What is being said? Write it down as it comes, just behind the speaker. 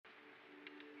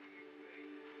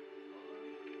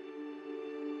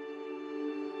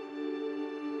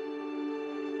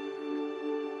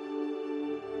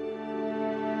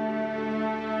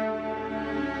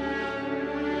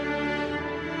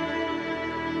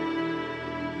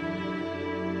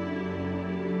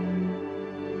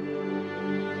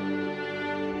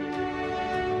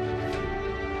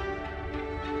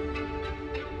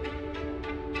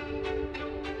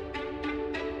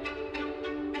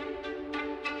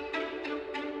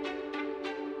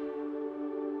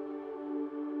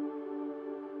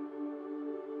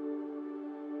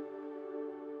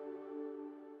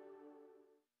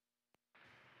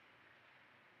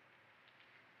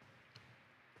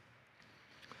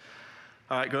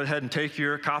All right, go ahead and take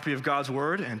your copy of God's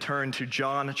Word and turn to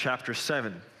John chapter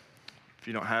 7. If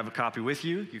you don't have a copy with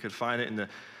you, you could find it in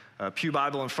the Pew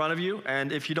Bible in front of you.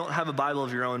 And if you don't have a Bible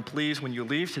of your own, please, when you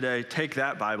leave today, take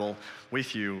that Bible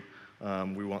with you.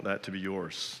 We want that to be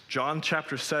yours. John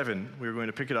chapter 7, we're going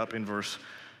to pick it up in verse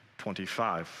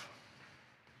 25.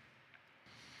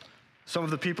 Some of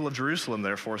the people of Jerusalem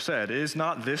therefore said, "Is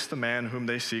not this the man whom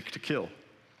they seek to kill?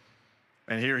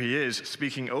 And here he is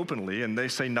speaking openly, and they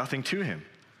say nothing to him.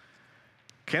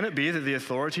 Can it be that the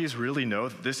authorities really know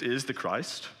that this is the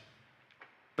Christ?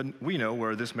 But we know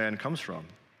where this man comes from.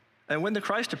 And when the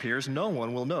Christ appears, no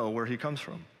one will know where he comes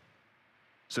from."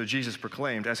 So Jesus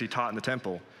proclaimed as he taught in the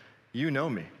temple, "You know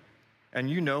me, and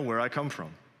you know where I come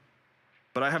from.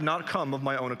 But I have not come of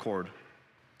my own accord.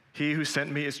 He who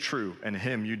sent me is true, and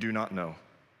him you do not know.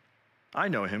 I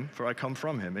know him, for I come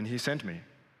from him, and he sent me."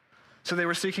 So they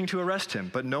were seeking to arrest him,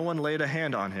 but no one laid a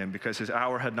hand on him because his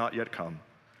hour had not yet come.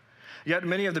 Yet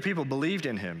many of the people believed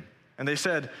in him, and they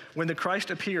said, "When the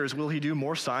Christ appears, will he do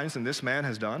more signs than this man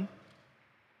has done?"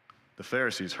 The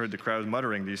Pharisees heard the crowd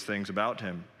muttering these things about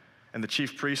him, and the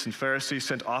chief priests and Pharisees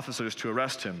sent officers to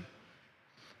arrest him.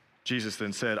 Jesus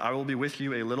then said, "I will be with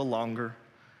you a little longer,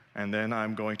 and then I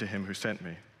am going to him who sent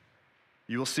me.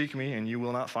 You will seek me, and you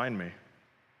will not find me.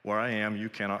 Where I am, you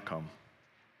cannot come."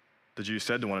 The Jews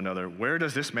said to one another, "Where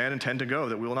does this man intend to go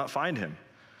that we will not find him?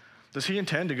 Does he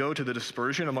intend to go to the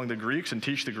dispersion among the Greeks and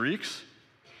teach the Greeks?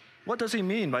 What does he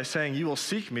mean by saying, 'You will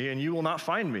seek me, and you will not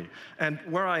find me,' and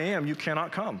 'Where I am, you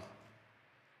cannot come'?"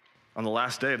 On the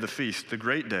last day of the feast, the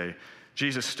great day,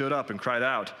 Jesus stood up and cried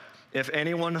out, "If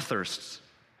anyone thirsts,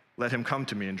 let him come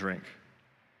to me and drink.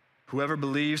 Whoever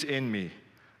believes in me,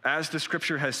 as the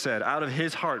scripture has said, out of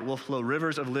his heart will flow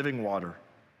rivers of living water."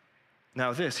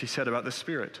 Now this he said about the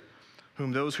Spirit,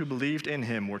 whom those who believed in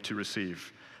him were to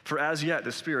receive. For as yet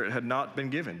the Spirit had not been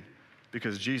given,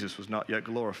 because Jesus was not yet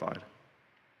glorified.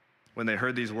 When they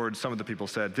heard these words, some of the people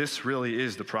said, "This really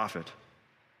is the prophet."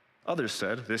 Others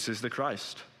said, "This is the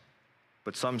Christ."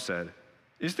 But some said,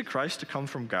 "Is the Christ to come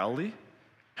from Galilee?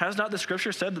 Has not the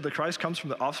scripture said that the Christ comes from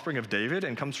the offspring of David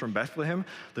and comes from Bethlehem,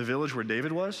 the village where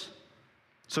David was?"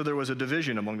 So there was a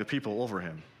division among the people over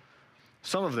him.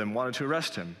 Some of them wanted to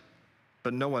arrest him,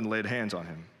 but no one laid hands on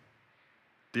him.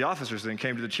 The officers then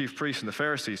came to the chief priests and the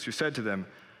Pharisees, who said to them,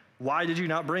 "Why did you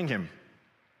not bring him?"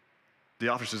 The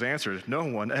officers answered, "No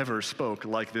one ever spoke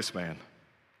like this man."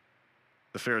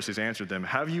 The Pharisees answered them,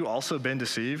 "Have you also been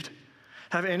deceived?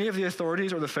 Have any of the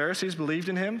authorities or the Pharisees believed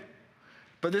in him?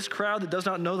 But this crowd that does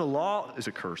not know the law is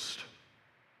accursed."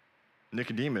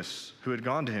 Nicodemus, who had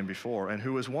gone to him before and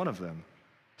who was one of them,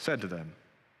 said to them,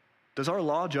 "Does our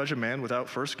law judge a man without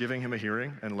first giving him a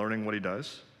hearing and learning what he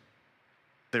does?"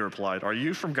 They replied, "Are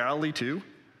you from Galilee too?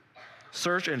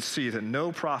 Search and see that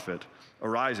no prophet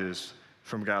arises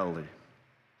from Galilee."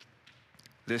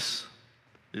 This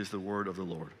is the word of the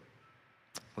Lord.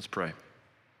 Let's pray.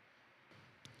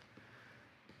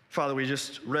 Father, we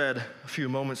just read a few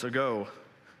moments ago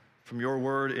from your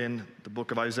word in the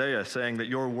book of Isaiah, saying that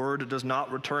your word does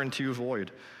not return to you void,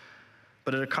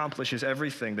 but it accomplishes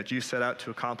everything that you set out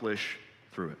to accomplish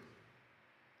through it.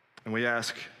 And we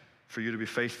ask for you to be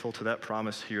faithful to that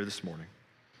promise here this morning.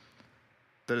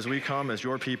 That as we come as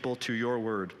your people to your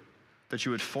word, that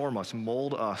you would form us,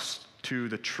 mold us to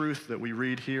the truth that we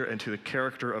read here and to the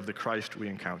character of the Christ we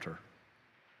encounter.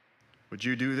 Would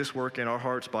you do this work in our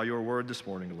hearts by your word this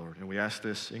morning, Lord? And we ask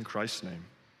this in Christ's name.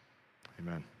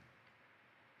 Amen.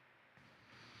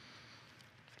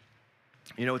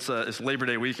 You know, it's Labor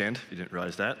Day weekend, if you didn't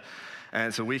realize that. And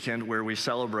it's a weekend where we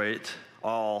celebrate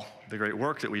all the great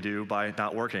work that we do by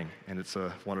not working, and it's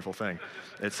a wonderful thing.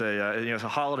 It's a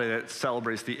holiday that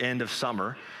celebrates the end of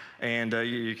summer, and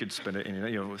you could spend it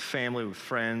with family, with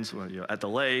friends, at the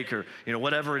lake, or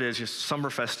whatever it is, just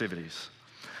summer festivities.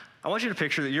 I want you to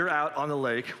picture that you're out on the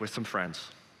lake with some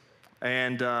friends,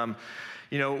 and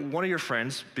one of your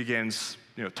friends begins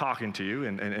talking to you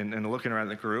and looking around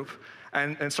the group,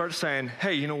 and starts saying,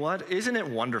 "Hey, you know what? Isn't it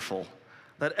wonderful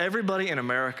that everybody in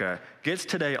America gets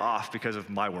today off because of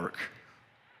my work?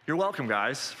 You're welcome,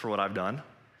 guys, for what I've done."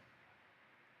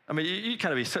 I mean, you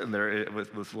kind of be sitting there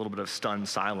with a little bit of stunned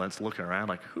silence, looking around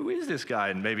like, who is this guy?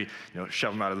 And maybe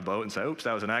shove him out of the boat and say, "Oops,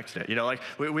 that was an accident."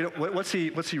 What's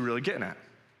he really getting at?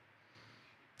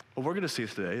 Well, we're going to see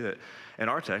today that in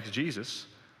our text, Jesus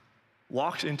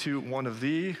walks into one of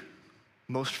the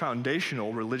most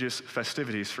foundational religious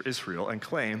festivities for Israel and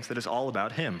claims that it's all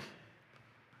about him.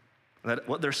 That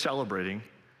what they're celebrating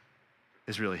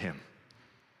is really him.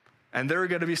 And they're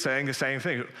going to be saying the same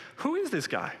thing. Who is this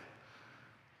guy?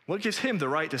 What gives him the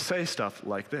right to say stuff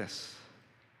like this?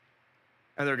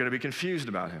 And they're going to be confused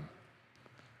about him.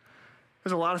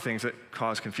 There's a lot of things that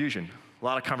cause confusion. A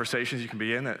lot of conversations you can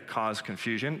be in that cause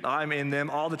confusion. I'm in them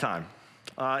all the time.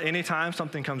 Anytime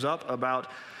something comes up about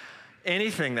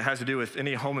anything that has to do with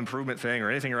any home improvement thing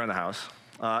or anything around the house,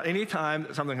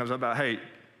 anytime something comes up about, hey,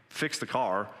 fix the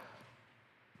car,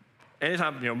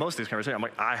 anytime, most of these conversations, I'm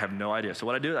like, I have no idea. So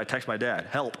what I do is I text my dad,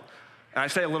 help. And I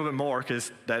say a little bit more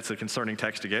because that's a concerning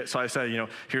text to get. So I say,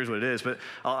 here's what it is. But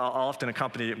I'll often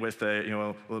accompany it with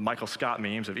the, Michael Scott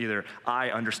memes of either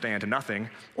I understand nothing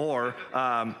or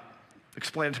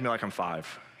explain it to me like I'm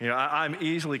 5. I'm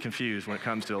easily confused when it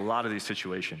comes to a lot of these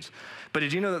situations. But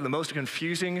did you know that the most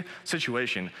confusing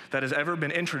situation that has ever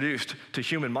been introduced to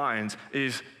human minds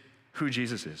is who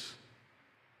Jesus is?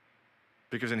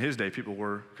 Because in his day, people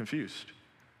were confused.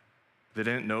 They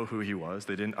didn't know who he was.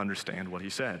 They didn't understand what he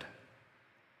said.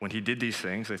 When he did these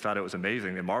things, they thought it was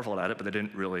amazing. They marveled at it, but they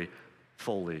didn't really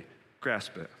fully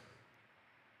grasp it.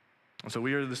 And so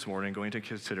we are this morning going to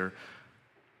consider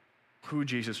who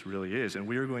Jesus really is, and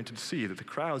we are going to see that the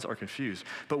crowds are confused.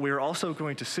 But we are also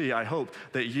going to see, I hope,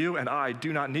 that you and I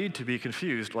do not need to be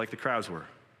confused like the crowds were.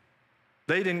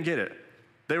 They didn't get it.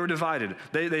 They were divided.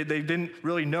 They didn't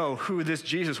really know who this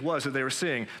Jesus was that they were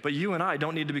seeing. But you and I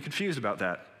don't need to be confused about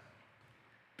that,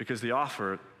 because the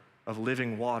offer of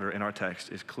living water in our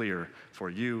text is clear for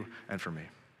you and for me.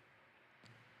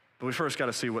 But we first got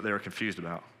to see what they were confused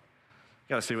about.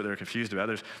 Got to see what they're confused about.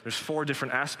 There's 4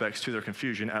 different aspects to their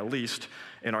confusion, at least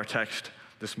in our text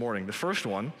this morning. The first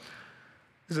one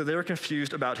is that they were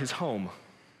confused about his home.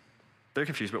 They're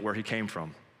confused about where he came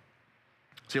from.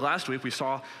 See, last week we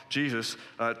saw Jesus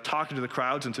talking to the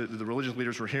crowds and to the religious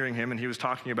leaders who were hearing him, and he was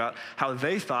talking about how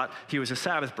they thought he was a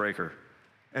Sabbath breaker.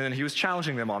 And then he was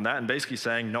challenging them on that and basically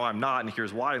saying, no, I'm not, and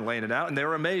here's why, and laying it out. And they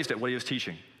were amazed at what he was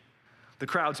teaching. The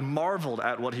crowds marveled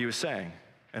at what he was saying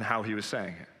and how he was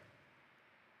saying it.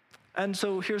 And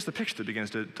so here's the picture that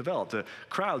begins to develop. The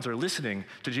crowds are listening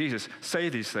to Jesus say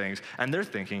these things, and they're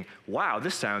thinking, wow,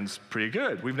 this sounds pretty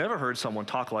good. We've never heard someone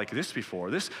talk like this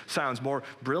before. This sounds more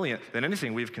brilliant than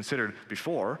anything we've considered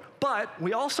before. But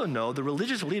we also know the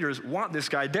religious leaders want this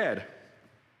guy dead.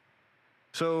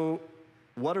 So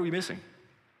what are we missing?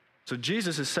 So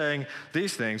Jesus is saying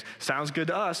these things, sounds good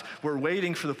to us. We're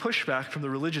waiting for the pushback from the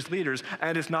religious leaders,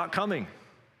 and it's not coming.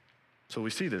 So we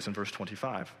see this in verse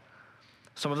 25.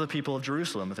 Some of the people of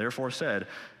Jerusalem therefore said,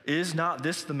 is not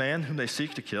this the man whom they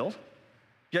seek to kill?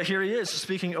 Yet here he is,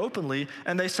 speaking openly,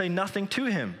 and they say nothing to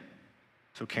him.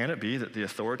 So can it be that the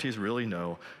authorities really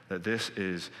know that this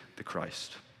is the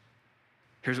Christ?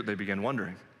 Here's what they begin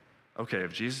wondering. Okay,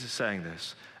 if Jesus is saying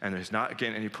this, and there's not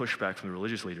getting any pushback from the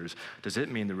religious leaders, does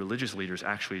it mean the religious leaders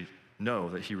actually know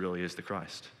that he really is the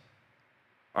Christ?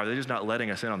 Are they just not letting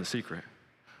us in on the secret?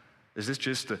 Is this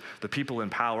just the people in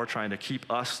power trying to keep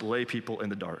us lay people in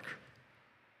the dark?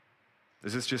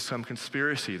 Is this just some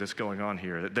conspiracy that's going on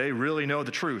here, that they really know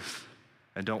the truth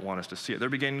and don't want us to see it? They're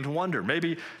beginning to wonder.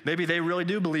 Maybe they really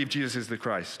do believe Jesus is the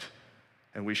Christ,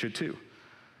 and we should too.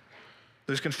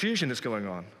 There's confusion that's going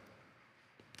on.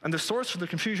 And the source for the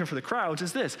confusion for the crowds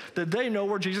is this, that they know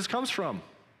where Jesus comes from,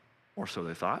 or so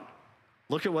they thought.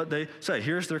 Look at what they say.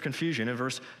 Here's their confusion in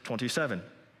verse 27.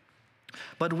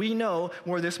 But we know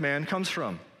where this man comes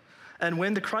from. And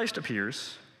when the Christ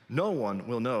appears, no one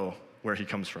will know where he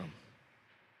comes from.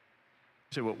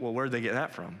 You say, well, where did they get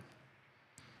that from?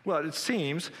 Well, it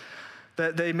seems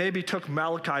that they maybe took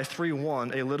Malachi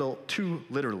 3:1 a little too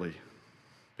literally.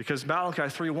 Because Malachi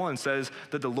 3:1 says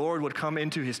that the Lord would come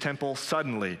into his temple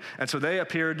suddenly. And so they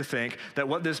appeared to think that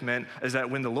what this meant is that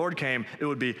when the Lord came, it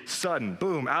would be sudden,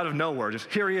 boom, out of nowhere. Just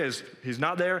here he is. He's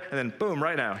not there, and then boom,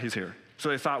 right now, he's here. So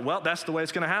they thought, well, that's the way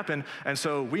it's going to happen. And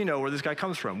so we know where this guy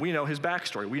comes from. We know his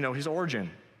backstory. We know his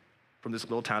origin from this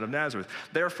little town of Nazareth.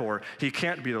 Therefore, he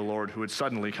can't be the Lord who would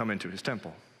suddenly come into his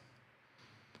temple.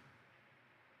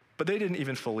 But they didn't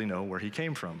even fully know where he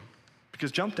came from.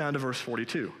 Because jump down to verse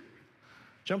 42.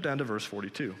 Jump down to verse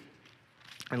 42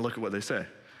 and look at what they say.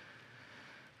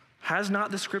 Has not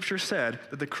the scripture said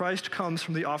that the Christ comes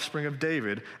from the offspring of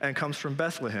David and comes from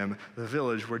Bethlehem, the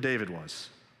village where David was?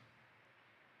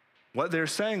 What they're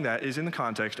saying that is in the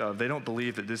context of they don't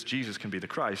believe that this Jesus can be the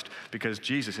Christ because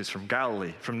Jesus is from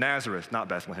Galilee, from Nazareth, not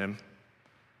Bethlehem.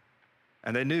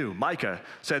 And they knew. Micah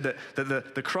said that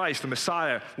the Christ, the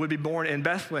Messiah, would be born in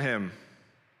Bethlehem.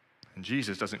 And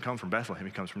Jesus doesn't come from Bethlehem,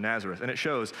 he comes from Nazareth. And it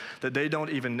shows that they don't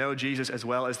even know Jesus as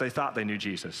well as they thought they knew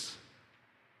Jesus.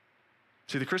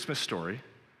 See, the Christmas story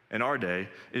in our day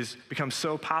is become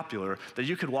so popular that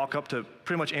you could walk up to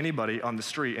pretty much anybody on the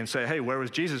street and say, hey, where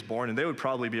was Jesus born? And they would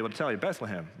probably be able to tell you,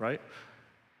 Bethlehem, right?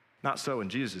 Not so in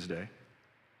Jesus' day.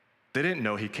 They didn't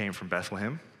know he came from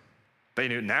Bethlehem. They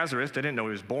knew Nazareth. They didn't know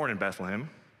he was born in Bethlehem.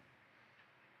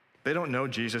 They don't know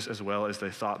Jesus as well as they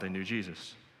thought they knew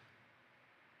Jesus.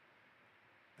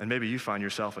 And maybe you find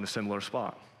yourself in a similar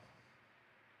spot.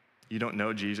 You don't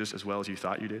know Jesus as well as you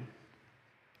thought you did.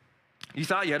 You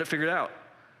thought you had it figured out.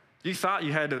 You thought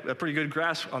you had a pretty good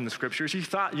grasp on the scriptures. You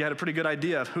thought you had a pretty good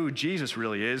idea of who Jesus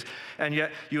really is, and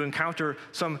yet you encounter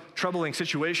some troubling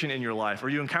situation in your life, or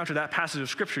you encounter that passage of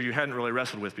scripture you hadn't really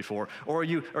wrestled with before, or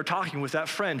you are talking with that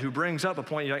friend who brings up a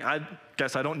point you're like, I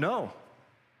guess I don't know.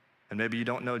 And maybe you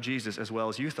don't know Jesus as well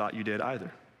as you thought you did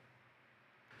either.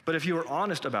 But if you are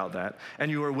honest about that and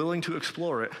you are willing to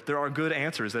explore it, there are good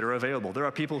answers that are available. There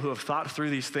are people who have thought through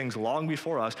these things long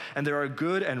before us, and there are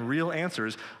good and real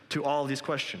answers to all of these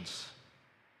questions.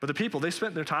 But the people, they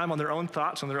spent their time on their own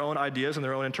thoughts, on their own ideas, and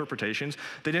their own interpretations.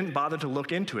 They didn't bother to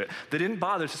look into it. They didn't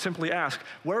bother to simply ask,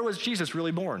 where was Jesus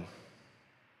really born?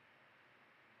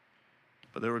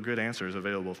 But there were good answers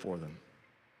available for them.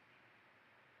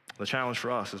 The challenge for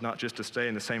us is not just to stay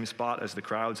in the same spot as the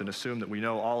crowds and assume that we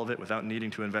know all of it without needing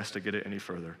to investigate it any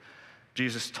further.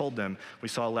 Jesus told them, we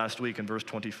saw last week in verse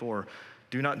 24,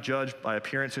 do not judge by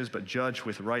appearances, but judge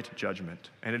with right judgment.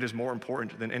 And it is more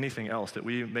important than anything else that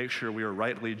we make sure we are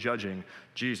rightly judging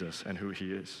Jesus and who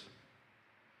he is.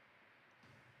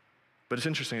 But it's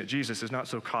interesting that Jesus is not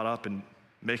so caught up in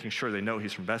making sure they know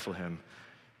he's from Bethlehem,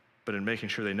 but in making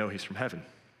sure they know he's from heaven.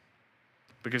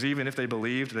 Because even if they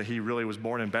believed that he really was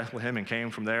born in Bethlehem and came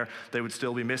from there, they would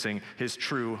still be missing his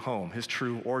true home, his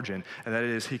true origin, and that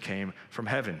is he came from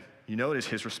heaven. You notice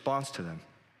his response to them.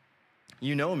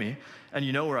 You know me, and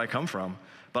you know where I come from,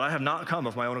 but I have not come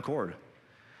of my own accord.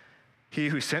 He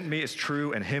who sent me is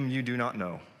true, and him you do not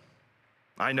know.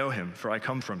 I know him, for I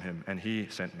come from him, and he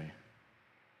sent me.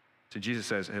 So Jesus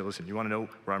says, hey, listen, you want to know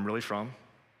where I'm really from?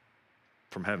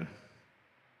 From heaven.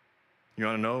 You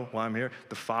want to know why I'm here?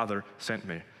 The Father sent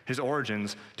me. His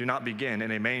origins do not begin in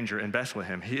a manger in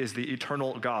Bethlehem. He is the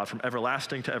eternal God from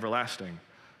everlasting to everlasting,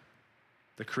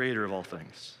 the creator of all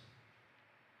things.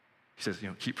 He says,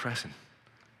 keep pressing,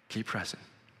 keep pressing.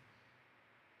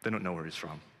 They don't know where he's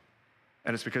from.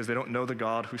 And it's because they don't know the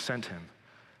God who sent him.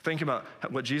 Think about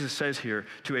what Jesus says here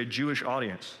to a Jewish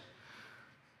audience.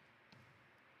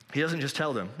 He doesn't just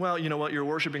tell them, well, you know what, you're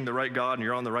worshiping the right God and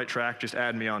you're on the right track, just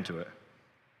add me onto it.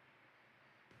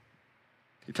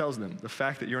 He tells them, the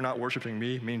fact that you're not worshiping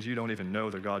me means you don't even know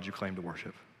the God you claim to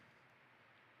worship.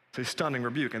 It's a stunning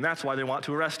rebuke, and that's why they want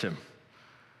to arrest him.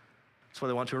 That's why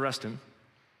they want to arrest him,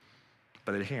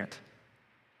 but they can't.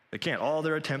 They can't. All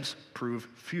their attempts prove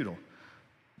futile.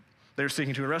 They were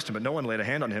seeking to arrest him, but no one laid a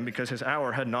hand on him because his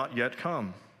hour had not yet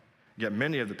come. Yet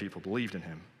many of the people believed in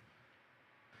him.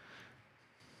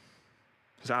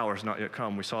 His hour has not yet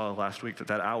come. We saw last week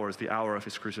that hour is the hour of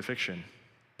his crucifixion.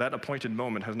 That appointed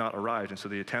moment has not arrived, and so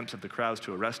the attempts of the crowds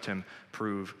to arrest him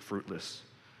prove fruitless.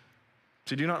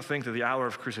 So do not think that the hour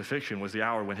of crucifixion was the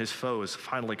hour when his foes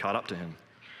finally caught up to him,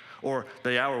 or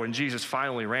the hour when Jesus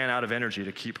finally ran out of energy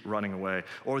to keep running away,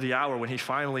 or the hour when he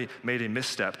finally made a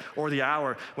misstep, or the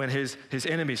hour when his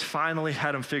enemies finally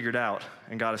had him figured out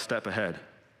and got a step ahead.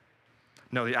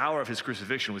 No, the hour of his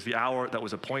crucifixion was the hour that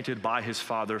was appointed by his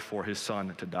Father for his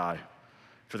Son to die,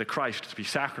 for the Christ to be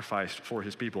sacrificed for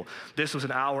his people. This was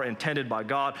an hour intended by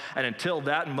God, and until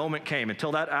that moment came,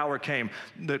 until that hour came,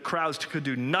 the crowds could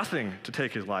do nothing to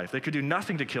take his life. They could do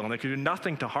nothing to kill him. They could do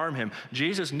nothing to harm him.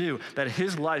 Jesus knew that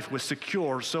his life was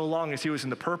secure so long as he was in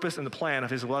the purpose and the plan of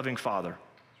his loving Father.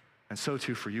 And so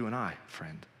too for you and I,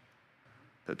 friend,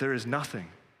 that there is nothing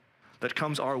that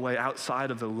comes our way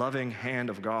outside of the loving hand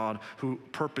of God who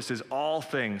purposes all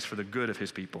things for the good of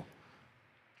his people.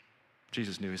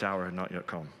 Jesus knew his hour had not yet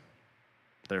come.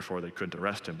 Therefore, they couldn't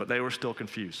arrest him, but they were still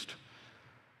confused.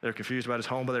 They were confused about his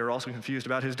home, but they were also confused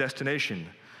about his destination,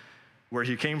 where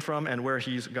he came from and where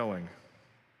he's going.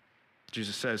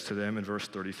 Jesus says to them in verse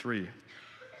 33,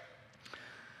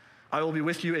 I will be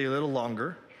with you a little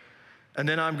longer, and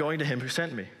then I'm going to him who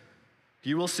sent me.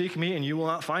 You will seek me, and you will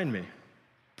not find me,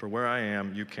 for where I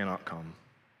am, you cannot come.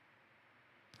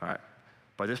 All right.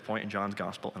 By this point in John's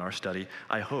gospel in our study,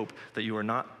 I hope that you are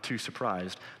not too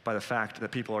surprised by the fact that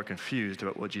people are confused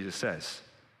about what Jesus says.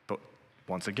 But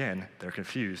once again, they're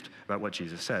confused about what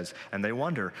Jesus says. And they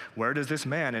wonder, where does this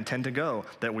man intend to go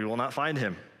that we will not find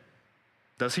him?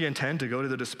 Does he intend to go to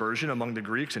the dispersion among the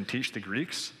Greeks and teach the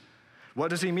Greeks? What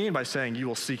does he mean by saying, you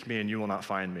will seek me and you will not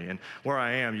find me, and where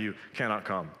I am, you cannot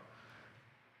come?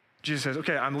 Jesus says,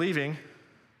 okay, I'm leaving.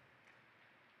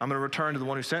 I'm going to return to the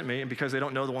one who sent me, and because they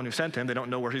don't know the one who sent him, they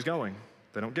don't know where he's going.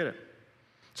 They don't get it.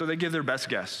 So they give their best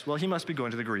guess. Well, he must be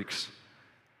going to the Greeks.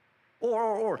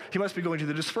 Or he must be going to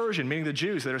the dispersion, meaning the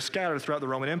Jews that are scattered throughout the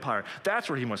Roman Empire. That's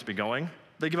where he must be going.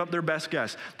 They give up their best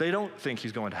guess. They don't think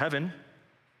he's going to heaven.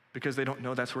 because they don't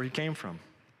know that's where he came from.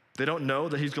 They don't know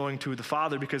that he's going to the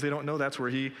Father because they don't know that's where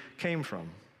he came from.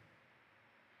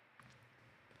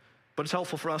 But it's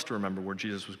helpful for us to remember where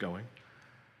Jesus was going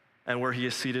and where he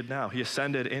is seated now. He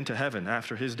ascended into heaven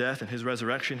after his death and his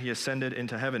resurrection. He ascended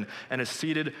into heaven and is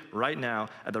seated right now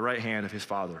at the right hand of his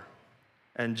Father.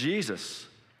 And Jesus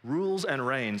rules and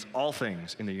reigns all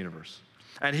things in the universe.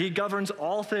 And he governs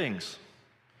all things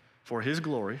for his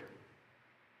glory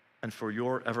and for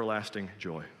your everlasting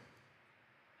joy.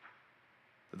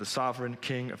 The sovereign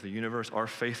King of the universe, our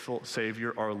faithful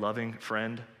Savior, our loving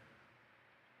friend,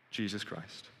 Jesus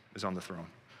Christ, is on the throne.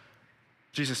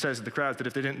 Jesus says to the crowd that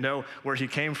if they didn't know where he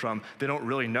came from, they don't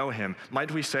really know him.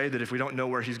 Might we say that if we don't know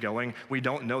where he's going, we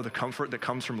don't know the comfort that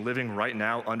comes from living right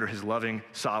now under his loving,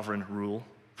 sovereign rule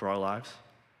for our lives?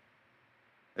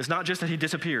 It's not just that he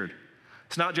disappeared.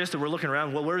 It's not just that we're looking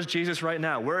around, well, where's Jesus right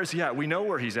now? Where is he at? We know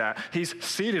where he's at. He's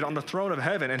seated on the throne of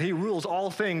heaven, and he rules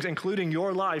all things, including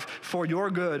your life, for your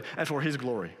good and for his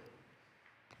glory.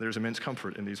 There's immense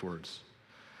comfort in these words,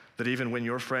 that even when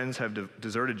your friends have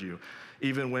deserted you,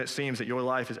 even when it seems that your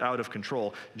life is out of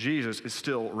control, Jesus is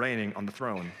still reigning on the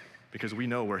throne because we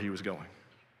know where he was going.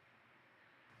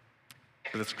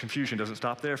 But this confusion doesn't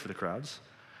stop there for the crowds.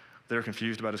 They're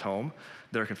confused about his home.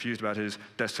 They're confused about his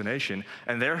destination.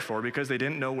 And therefore, because they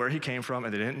didn't know where he came from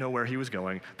and they didn't know where he was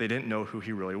going, they didn't know who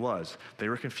he really was. They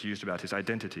were confused about his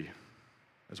identity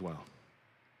as well.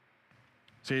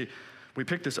 See, we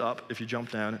pick this up if you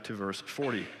jump down to verse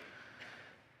 40. It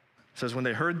says, when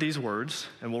they heard these words,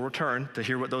 and we'll return to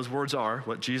hear what those words are,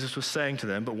 what Jesus was saying to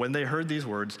them, but when they heard these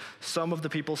words, some of the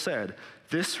people said,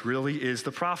 "This really is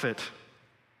the prophet."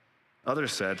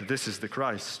 Others said, "This is the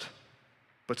Christ."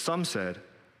 But some said,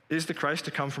 "Is the Christ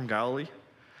to come from Galilee?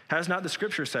 Has not the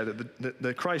scripture said that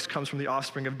the Christ comes from the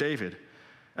offspring of David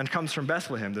and comes from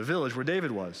Bethlehem, the village where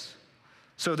David was?"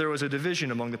 So there was a division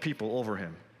among the people over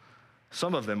him.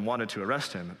 Some of them wanted to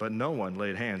arrest him, but no one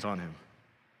laid hands on him.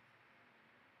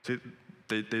 See,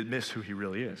 they miss who he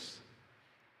really is.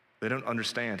 They don't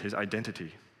understand his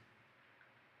identity.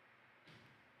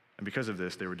 And because of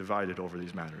this, they were divided over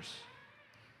these matters.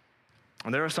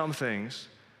 And there are some things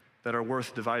that are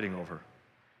worth dividing over.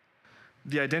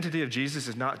 The identity of Jesus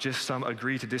is not just some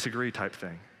agree to disagree type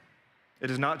thing.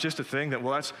 It is not just a thing that,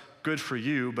 well, that's good for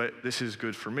you, but this is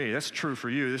good for me. That's true for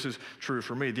you, this is true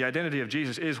for me. The identity of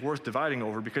Jesus is worth dividing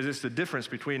over because it's the difference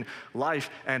between life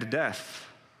and death,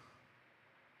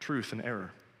 truth and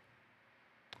error.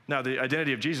 Now, the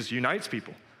identity of Jesus unites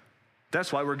people.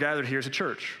 That's why we're gathered here as a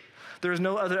church. There is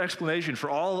no other explanation for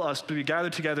all of us to be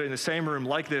gathered together in the same room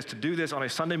like this, to do this on a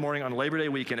Sunday morning on Labor Day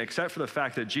weekend, except for the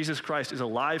fact that Jesus Christ is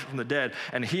alive from the dead,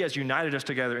 and he has united us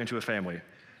together into a family.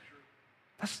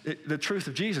 That's it. The truth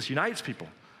of Jesus unites people,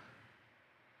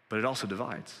 but it also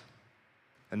divides.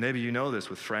 And maybe you know this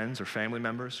with friends or family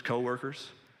members, coworkers,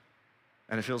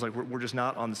 and it feels like we're just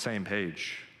not on the same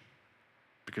page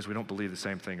because we don't believe the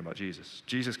same thing about Jesus.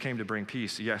 Jesus came to bring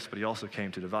peace, yes, but he also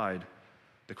came to divide.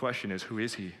 The question is, who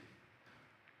is he?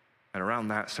 And around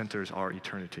that centers our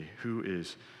eternity. Who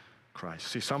is Christ?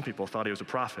 See, some people thought he was a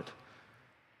prophet.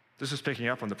 This is picking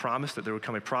up on the promise that there would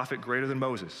come a prophet greater than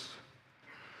Moses.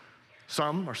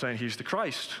 Some are saying he's the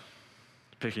Christ,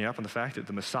 picking up on the fact that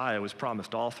the Messiah was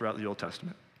promised all throughout the Old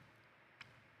Testament.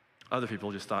 Other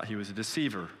people just thought he was a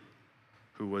deceiver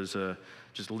who was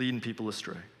just leading people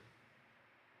astray.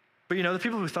 But you know, the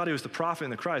people who thought he was the prophet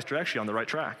and the Christ are actually on the right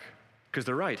track. Because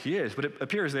they're right, he is. But it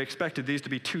appears they expected these to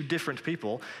be two different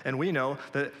people, and we know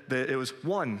that it was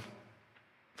one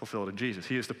fulfilled in Jesus.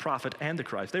 He is the prophet and the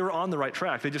Christ. They were on the right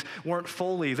track. They just weren't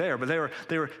fully there, but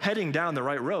they were heading down the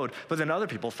right road. But then other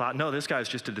people thought, no, this guy's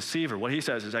just a deceiver. What he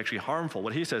says is actually harmful.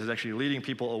 What he says is actually leading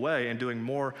people away and doing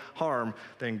more harm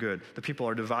than good. The people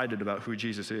are divided about who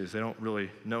Jesus is. They don't really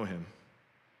know him.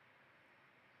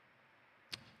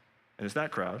 And it's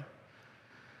that crowd,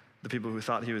 the people who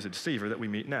thought he was a deceiver, that we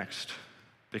meet next.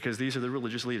 Because these are the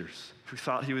religious leaders who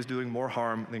thought he was doing more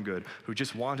harm than good, who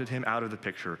just wanted him out of the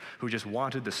picture, who just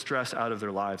wanted the stress out of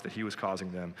their lives that he was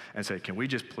causing them, and said, can we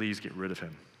just please get rid of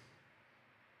him?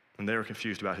 And they were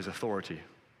confused about his authority.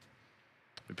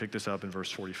 We pick this up in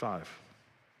verse 45.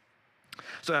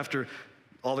 So after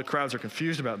all the crowds are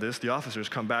confused about this, the officers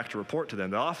come back to report to them.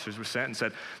 The officers were sent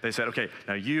and they said, okay,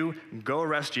 now you go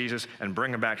arrest Jesus and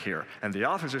bring him back here. And the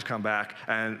officers come back,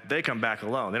 and they come back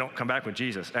alone. They don't come back with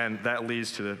Jesus, and that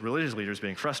leads to the religious leaders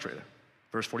being frustrated.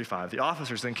 Verse 45, the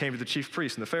officers then came to the chief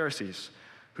priests and the Pharisees,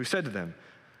 who said to them,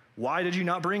 why did you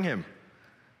not bring him?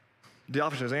 The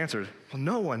officers answered, well,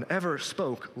 no one ever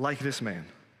spoke like this man.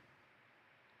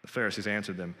 The Pharisees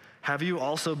answered them, have you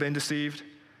also been deceived?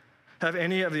 Have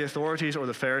any of the authorities or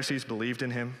the Pharisees believed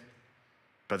in him?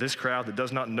 But this crowd that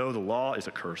does not know the law is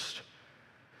accursed."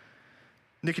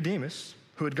 Nicodemus,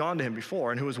 who had gone to him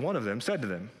before and who was one of them, said to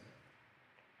them,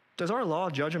 "Does our law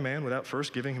judge a man without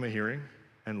first giving him a hearing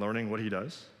and learning what he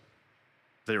does?"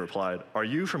 They replied, "Are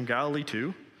you from Galilee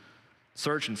too?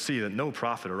 Search and see that no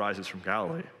prophet arises from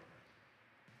Galilee."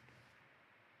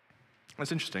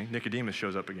 That's interesting. Nicodemus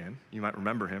shows up again. You might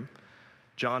remember him.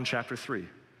 John chapter 3.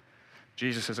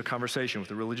 Jesus has a conversation with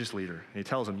the religious leader, and he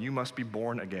tells him, "You must be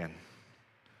born again."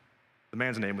 The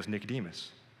man's name was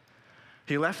Nicodemus.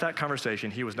 He left that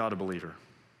conversation. He was not a believer.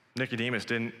 Nicodemus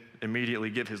didn't immediately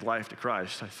give his life to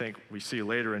Christ. I think we see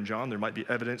later in John there might be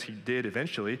evidence he did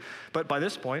eventually. But by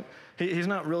this point, he's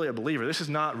not really a believer. This is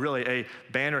not really a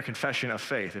banner confession of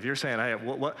faith. If you're saying, "Hey,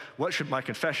 what should my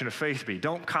confession of faith be?"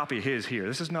 Don't copy his here.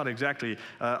 This is not exactly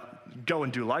go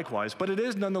and do likewise, but it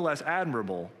is nonetheless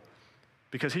admirable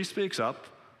because he speaks up.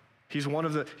 He's one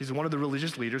of the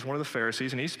religious leaders, one of the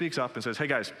Pharisees, and he speaks up and says, "Hey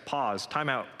guys, pause, time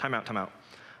out.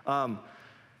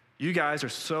 You guys are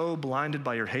so blinded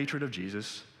by your hatred of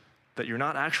Jesus that you're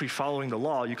not actually following the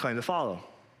law you claim to follow.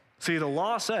 See, the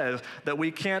law says that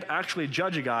we can't actually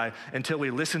judge a guy until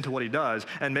we listen to what he does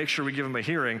and make sure we give him a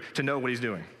hearing to know what he's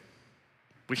doing.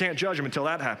 We can't judge him until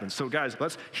that happens. So guys,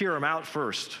 let's hear him out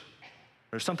first."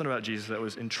 There's something about Jesus that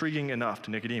was intriguing enough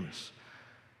to Nicodemus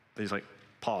that he's like,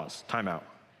 "Pause, time out.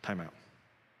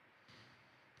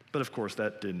 But of course,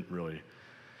 that didn't really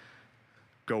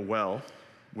go well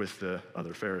with the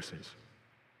other Pharisees.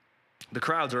 The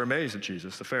crowds are amazed at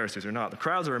Jesus. The Pharisees are not. The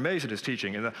crowds are amazed at his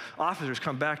teaching, and the officers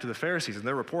come back to the Pharisees, and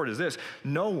their report is this: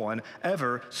 "No one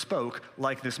ever spoke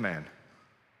like this man."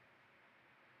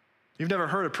 You've never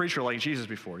heard a preacher like Jesus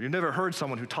before. You've never heard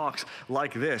someone who talks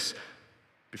like this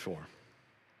before.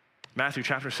 Matthew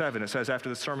chapter 7, it says after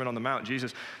the Sermon on the Mount,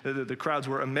 the crowds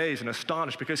were amazed and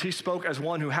astonished because he spoke as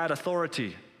one who had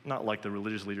authority. Not like the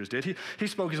religious leaders did. He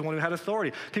spoke as one who had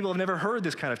authority. People have never heard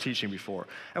this kind of teaching before.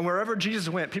 And wherever Jesus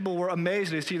went, people were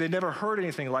amazed to see they'd never heard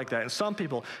anything like that. And some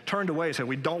people turned away and said,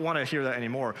 "We don't want to hear that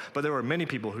anymore." But there were many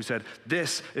people who said,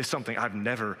 "This is something I've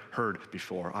never heard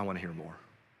before. I want to hear more."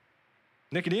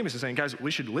 Nicodemus is saying, guys,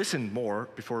 we should listen more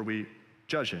before we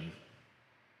judge him.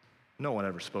 No one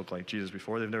ever spoke like Jesus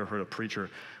before. They've never heard a preacher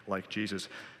like Jesus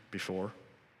before.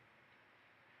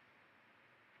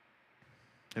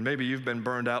 And maybe you've been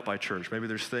burned out by church. Maybe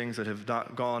there's things that have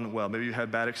not gone well. Maybe you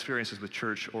had bad experiences with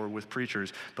church or with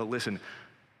preachers. But listen,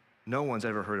 no one's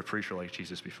ever heard a preacher like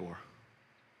Jesus before.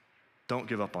 Don't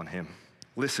give up on him.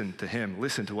 Listen to him.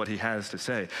 Listen to what he has to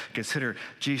say. Consider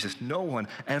Jesus. No one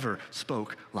ever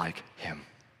spoke like him.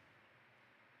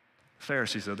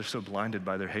 Pharisees, though, they're so blinded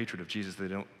by their hatred of Jesus, they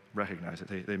don't recognize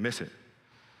it. They miss it.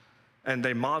 And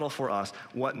they model for us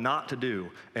what not to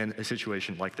do in a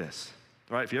situation like this.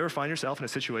 Right? If you ever find yourself in a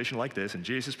situation like this and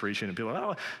Jesus is preaching and people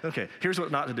are, "Oh, okay, here's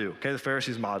what not to do." Okay, the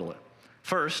Pharisees model it.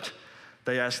 First,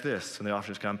 they ask this, and the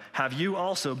officers come, "Have you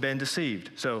also been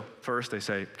deceived?" So first they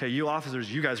say, "Okay, you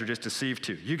officers, you guys are just deceived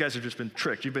too. You guys have just been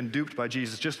tricked. You've been duped by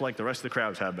Jesus just like the rest of the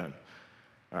crowds have been."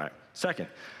 All right. Second,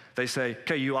 they say,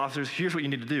 "Okay, you officers, here's what you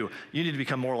need to do. You need to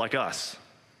become more like us."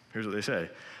 Here's what they say.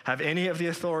 "Have any of the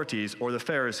authorities or the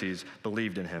Pharisees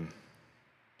believed in him?"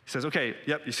 He says, "Okay,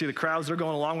 yep, you see the crowds, they're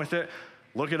going along with it.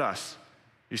 Look at us.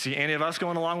 You see any of us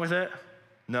going along with it?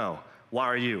 No. Why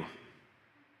are you?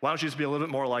 Why don't you just be a little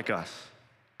bit more like us?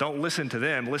 Don't listen to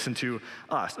them, listen to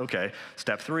us." Okay,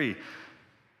 step 3.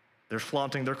 They're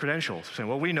flaunting their credentials, saying,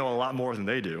 "Well, we know a lot more than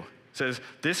they do." It says,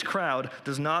 "This crowd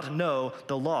does not know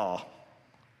the law,"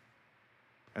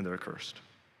 and they're accursed.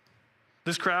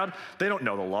 This crowd, they don't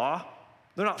know the law.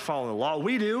 They're not following the law.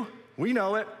 We do. We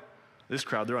know it. This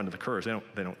crowd, they're under the curse. They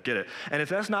don't get it. And if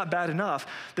that's not bad enough,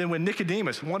 then when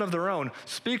Nicodemus, one of their own,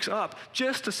 speaks up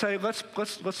just to say, let's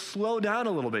slow down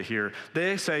a little bit here,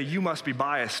 they say, "You must be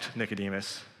biased,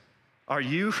 Nicodemus. Are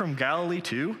you from Galilee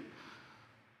too?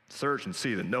 Search and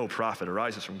see that no prophet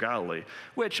arises from Galilee,"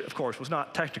 which, of course, was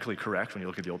not technically correct when you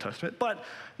look at the Old Testament, but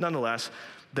nonetheless,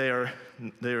 they are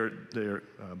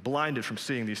blinded from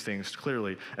seeing these things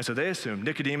clearly. And so they assume,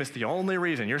 Nicodemus, the only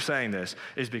reason you're saying this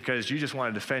is because you just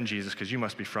want to defend Jesus because you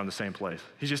must be from the same place.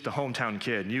 He's just a hometown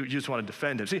kid, and you just want to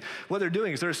defend him. See, what they're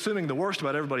doing is they're assuming the worst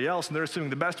about everybody else, and they're assuming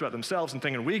the best about themselves and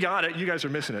thinking, "We got it, you guys are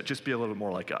missing it, just be a little bit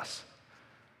more like us."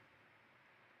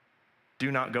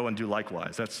 Do not go and do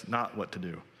likewise. That's not what to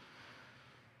do.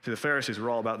 See, the Pharisees were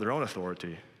all about their own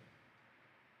authority.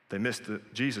 They missed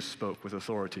that Jesus spoke with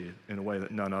authority in a way that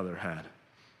none other had.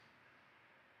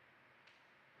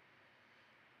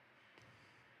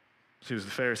 See, it was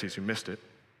the Pharisees who missed it.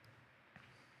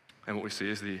 And what we see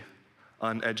is the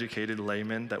uneducated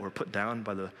laymen that were put down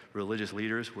by the religious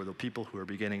leaders were the people who are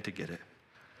beginning to get it.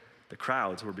 The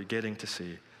crowds were beginning to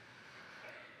see.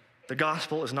 The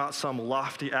gospel is not some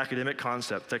lofty academic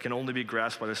concept that can only be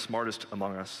grasped by the smartest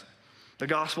among us. The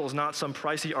gospel is not some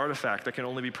pricey artifact that can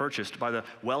only be purchased by the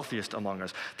wealthiest among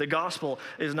us. The gospel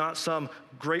is not some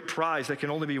great prize that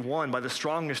can only be won by the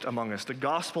strongest among us. The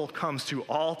gospel comes to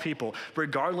all people,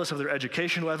 regardless of their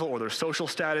education level or their social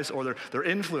status or their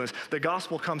influence. The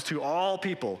gospel comes to all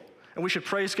people. And we should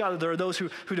praise God that there are those who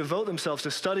devote themselves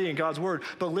to studying God's word.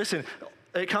 But listen,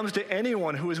 it comes to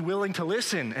anyone who is willing to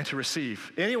listen and to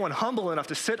receive. Anyone humble enough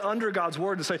to sit under God's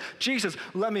word and say, Jesus,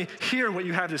 let me hear what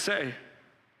you have to say.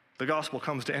 The gospel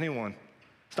comes to anyone.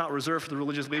 It's not reserved for the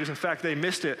religious leaders. In fact, they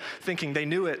missed it, thinking they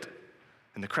knew it,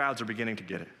 and the crowds are beginning to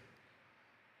get it.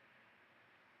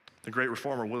 The great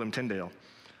reformer, William Tyndale,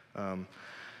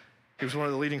 he was one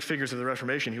of the leading figures of the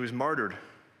Reformation. He was martyred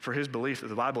for his belief that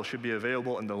the Bible should be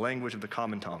available in the language of the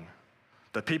common tongue,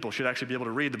 that people should actually be able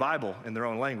to read the Bible in their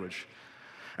own language.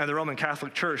 And the Roman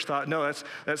Catholic Church thought, no,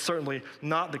 that's certainly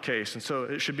not the case. And so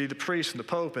it should be the priest and the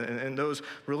Pope and those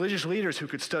religious leaders who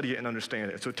could study it and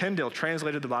understand it. So Tyndale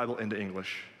translated the Bible into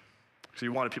English. So he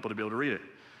wanted people to be able to read it.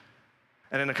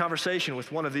 And in a conversation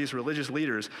with one of these religious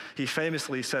leaders, he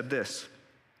famously said this: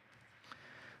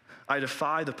 I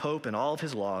defy the Pope and all of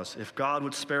his laws. If God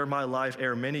would spare my life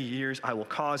ere many years, I will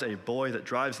cause a boy that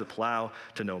drives the plow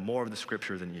to know more of the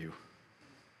scripture than you.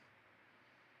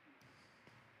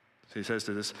 So he says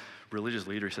to this religious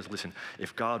leader, he says, listen,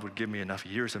 if God would give me enough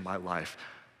years in my life,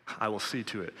 I will see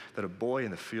to it that a boy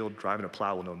in the field driving a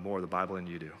plow will know more of the Bible than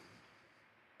you do.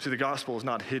 See, the gospel is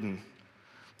not hidden.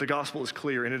 The gospel is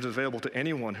clear, and it is available to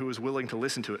anyone who is willing to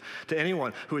listen to it, to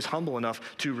anyone who is humble enough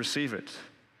to receive it.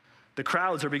 The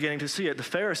crowds are beginning to see it. The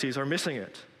Pharisees are missing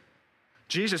it.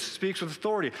 Jesus speaks with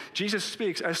authority. Jesus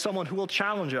speaks as someone who will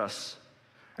challenge us,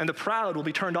 and the proud will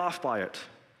be turned off by it.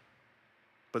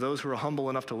 But those who are humble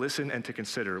enough to listen and to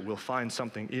consider will find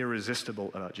something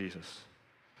irresistible about Jesus.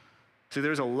 See,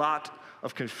 there's a lot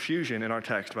of confusion in our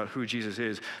text about who Jesus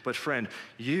is, but friend,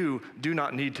 you do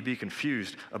not need to be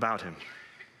confused about him.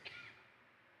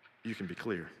 You can be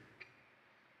clear.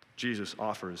 Jesus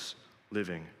offers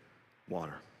living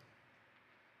water.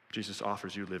 Jesus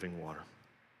offers you living water.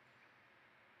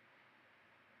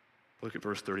 Look at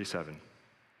verse 37.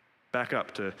 Back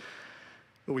up to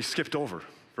what we skipped over.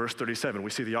 Verse 37,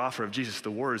 we see the offer of Jesus, the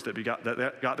words that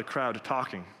got the crowd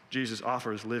talking. Jesus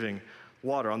offers living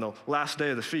water. On the last day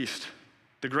of the feast,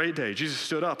 the great day, Jesus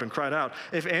stood up and cried out,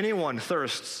 if anyone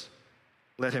thirsts,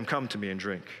 let him come to me and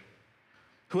drink.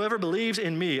 Whoever believes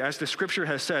in me, as the scripture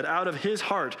has said, out of his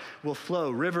heart will flow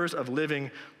rivers of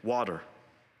living water.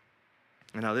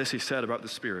 And now this he said about the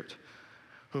Spirit,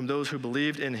 whom those who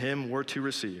believed in him were to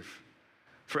receive.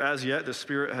 For as yet the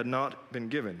Spirit had not been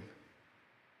given,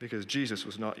 because Jesus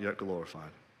was not yet glorified.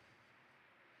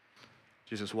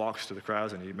 Jesus walks to the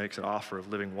crowds and he makes an offer of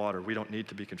living water. We don't need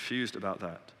to be confused about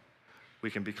that.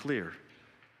 We can be clear.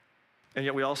 And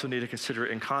yet we also need to consider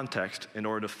it in context in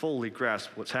order to fully grasp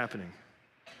what's happening.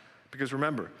 Because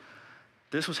remember,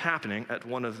 this was happening at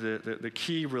one of the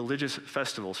key religious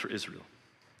festivals for Israel.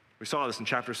 We saw this in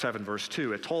chapter 7, verse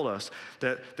 2. It told us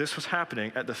that this was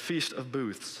happening at the Feast of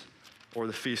Booths, or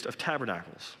the Feast of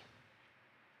Tabernacles.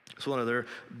 It's one of their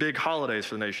big holidays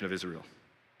for the nation of Israel.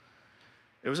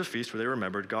 It was a feast where they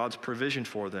remembered God's provision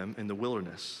for them in the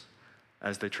wilderness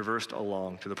as they traversed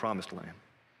along to the promised land.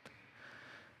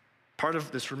 Part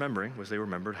of this remembering was they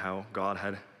remembered how God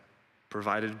had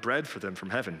provided bread for them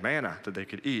from heaven, manna that they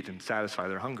could eat and satisfy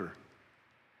their hunger.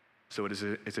 So is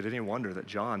it any wonder that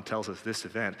John tells us this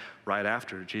event right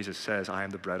after Jesus says, I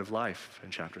am the bread of life in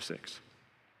chapter 6.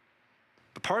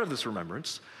 But part of this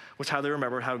remembrance was how they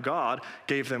remembered how God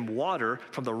gave them water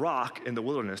from the rock in the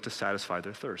wilderness to satisfy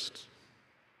their thirsts.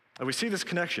 And we see this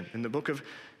connection in the book of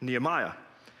Nehemiah.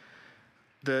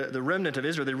 The remnant of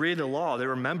Israel, they read the law, they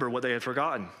remember what they had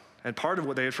forgotten. And part of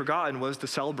what they had forgotten was the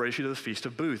celebration of the Feast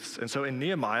of Booths. And so in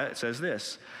Nehemiah, it says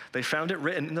this: they found it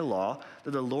written in the law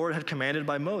that the Lord had commanded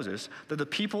by Moses that the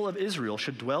people of Israel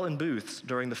should dwell in booths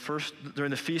during the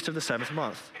feast of the 7th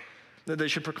month, that they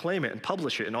should proclaim it and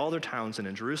publish it in all their towns and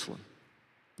in Jerusalem.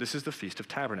 This is the Feast of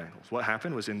Tabernacles. What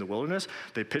happened was in the wilderness,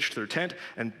 they pitched their tent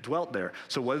and dwelt there.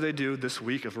 So what did they do this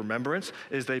week of remembrance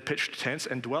is they pitched tents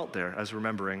and dwelt there as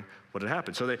remembering what had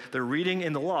happened. So they're reading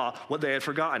in the law what they had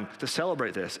forgotten to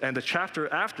celebrate this. And the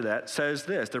chapter after that says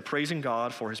this: they're praising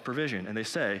God for his provision. And they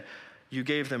say, you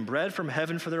gave them bread from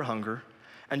heaven for their hunger,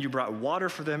 and you brought water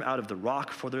for them out of the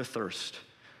rock for their thirst.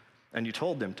 And you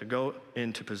told them to go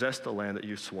in to possess the land that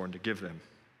you've sworn to give them.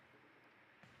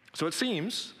 So it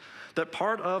seems that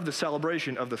part of the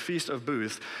celebration of the Feast of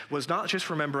Booths was not just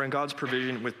remembering God's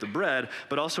provision with the bread,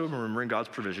 but also remembering God's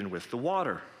provision with the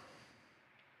water.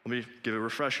 Let me give a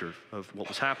refresher of what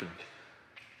was happening.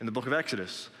 In the book of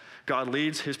Exodus, God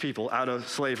leads his people out of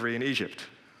slavery in Egypt.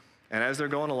 And as they're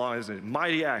going along, there's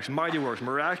mighty acts, mighty works,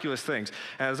 miraculous things.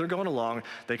 And as they're going along,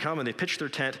 they come and they pitch their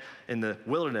tent in the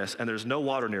wilderness, and there's no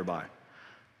water nearby.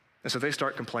 And so they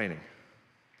start complaining.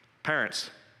 Parents,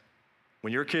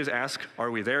 when your kids ask, are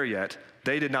we there yet?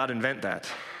 They did not invent that.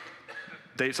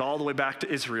 Dates all the way back to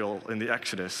Israel in the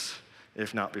Exodus,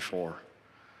 if not before.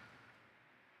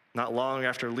 Not long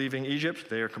after leaving Egypt,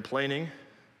 they are complaining,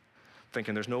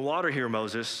 thinking, there's no water here,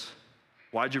 Moses.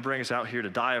 Why'd you bring us out here to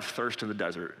die of thirst in the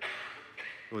desert?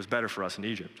 It was better for us in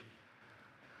Egypt.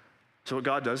 So what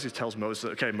God does, he tells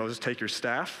Moses, okay, Moses, take your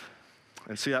staff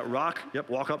and see that rock? Yep,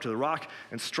 walk up to the rock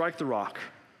and strike the rock.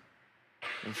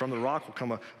 And from the rock will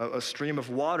come a stream of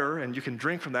water, and you can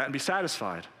drink from that and be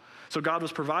satisfied. So God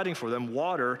was providing for them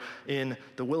water in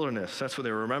the wilderness. That's what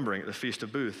they were remembering at the Feast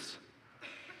of Booths.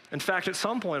 In fact, at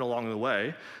some point along the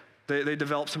way, they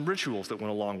developed some rituals that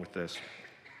went along with this.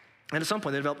 And at some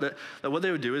point, they developed that what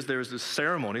they would do is there was this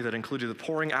ceremony that included the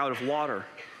pouring out of water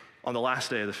on the last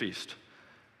day of the feast.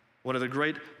 One of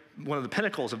the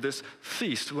pinnacles of this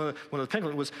feast, one of the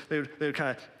pinnacles was they would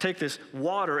kind of take this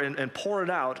water and pour it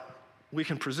out, we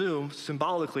can presume,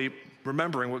 symbolically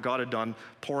remembering what God had done,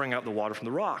 pouring out the water from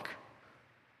the rock.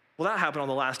 Well, that happened on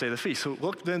the last day of the feast. So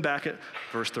look then back at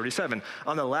verse 37.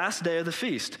 On the last day of the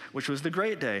feast, which was the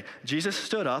great day, Jesus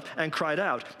stood up and cried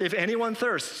out, if anyone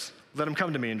thirsts, let him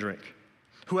come to me and drink.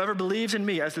 Whoever believes in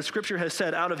me, as the scripture has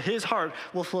said, out of his heart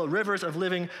will flow rivers of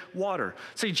living water.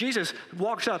 See, Jesus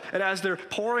walks up, and as they're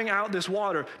pouring out this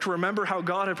water to remember how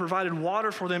God had provided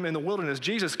water for them in the wilderness,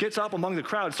 Jesus gets up among the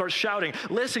crowd and starts shouting,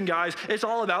 listen, guys, it's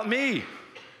all about me.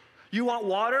 You want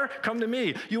water? Come to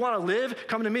me. You want to live?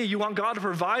 Come to me. You want God to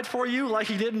provide for you like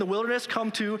he did in the wilderness?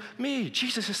 Come to me.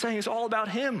 Jesus is saying it's all about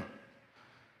him.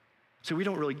 So we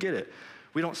don't really get it.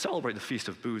 We don't celebrate the Feast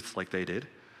of Booths like they did.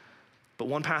 But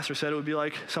one pastor said it would be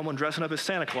like someone dressing up as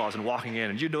Santa Claus and walking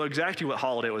in, and you'd know exactly what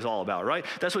holiday it was all about, right?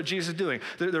 That's what Jesus is doing.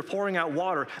 They're pouring out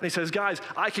water, and he says, guys,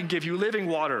 I can give you living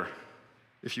water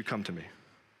if you come to me.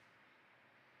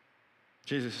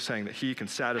 Jesus is saying that he can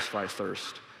satisfy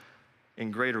thirst in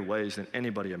greater ways than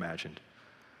anybody imagined.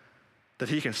 That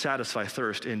he can satisfy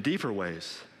thirst in deeper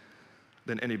ways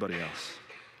than anybody else.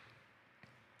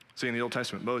 See, in the Old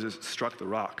Testament, Moses struck the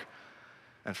rock,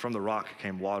 and from the rock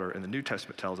came water. And the New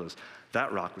Testament tells us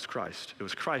that rock was Christ. It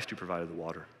was Christ who provided the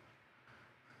water.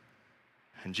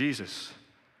 And Jesus,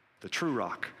 the true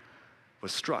rock,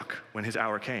 was struck when his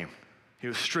hour came. He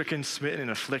was stricken, smitten, and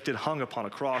afflicted, hung upon a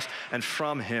cross, and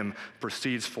from him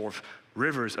proceeds forth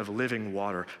rivers of living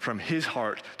water from his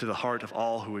heart to the heart of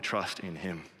all who would trust in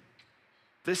him.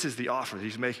 This is the offer that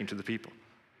he's making to the people.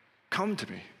 Come to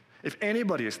me. If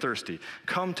anybody is thirsty,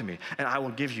 come to me, and I will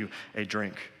give you a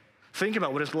drink. Think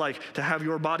about what it's like to have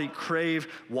your body crave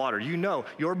water. You know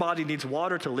your body needs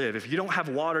water to live. If you don't have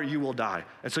water, you will die.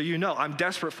 And so you know, I'm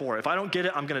desperate for it. If I don't get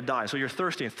it, I'm going to die. So you're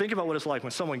thirsty. And think about what it's like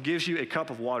when someone gives you a cup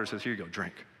of water and says, here you go,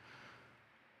 drink.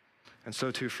 And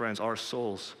so too, friends, our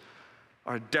souls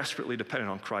are desperately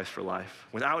dependent on Christ for life.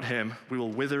 Without him, we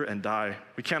will wither and die.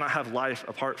 We cannot have life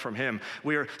apart from him.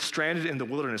 We are stranded in the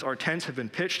wilderness. Our tents have been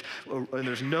pitched, and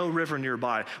there's no river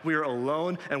nearby. We are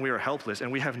alone, and we are helpless,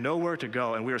 and we have nowhere to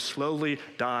go, and we are slowly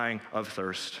dying of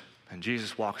thirst. And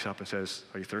Jesus walks up and says,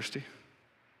 are you thirsty?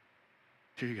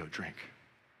 Here you go, drink.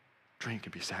 Drink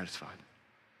and be satisfied.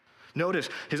 Notice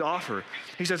his offer.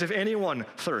 He says, if anyone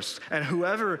thirsts, and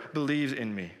whoever believes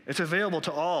in me, it's available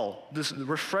to all. This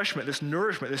refreshment, this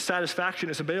nourishment, this satisfaction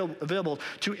is available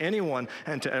to anyone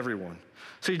and to everyone.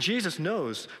 See, Jesus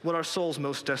knows what our souls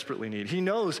most desperately need. He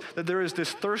knows that there is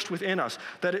this thirst within us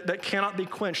that cannot be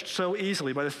quenched so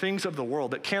easily by the things of the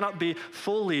world, that cannot be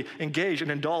fully engaged and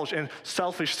indulged in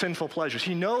selfish, sinful pleasures.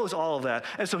 He knows all of that,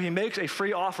 and so he makes a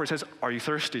free offer and says, are you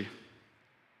thirsty?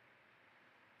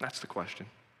 That's the question.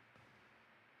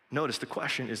 Notice the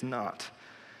question is not,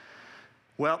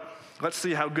 well, let's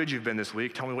see how good you've been this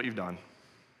week. Tell me what you've done.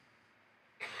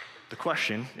 The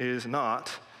question is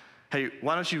not, hey,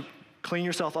 why don't you clean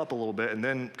yourself up a little bit and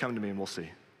then come to me and we'll see.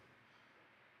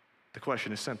 The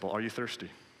question is simple. Are you thirsty?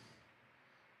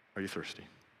 Are you thirsty?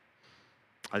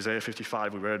 Isaiah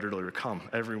 55, we read earlier, come,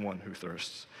 everyone who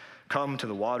thirsts. Come to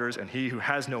the waters, and he who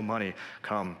has no money,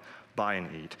 come, buy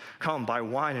and eat. Come, buy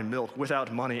wine and milk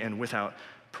without money and without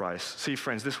price. See,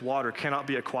 friends, this water cannot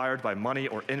be acquired by money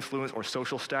or influence or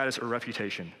social status or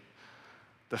reputation.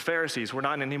 The Pharisees were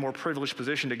not in any more privileged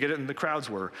position to get it than the crowds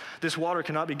were. This water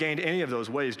cannot be gained any of those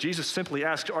ways. Jesus simply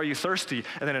asks, are you thirsty?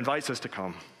 And then invites us to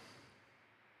come.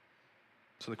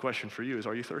 So the question for you is,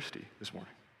 are you thirsty this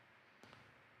morning?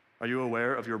 Are you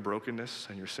aware of your brokenness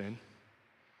and your sin?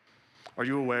 Are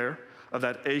you aware of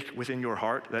that ache within your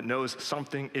heart that knows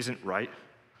something isn't right?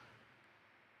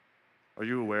 Are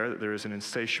you aware that there is an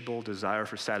insatiable desire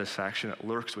for satisfaction that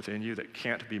lurks within you that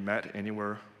can't be met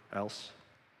anywhere else?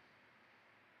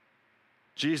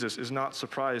 Jesus is not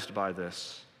surprised by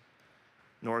this,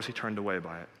 nor is he turned away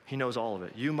by it. He knows all of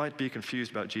it. You might be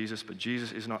confused about Jesus, but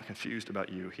Jesus is not confused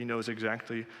about you. He knows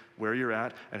exactly where you're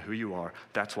at and who you are.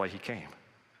 That's why he came.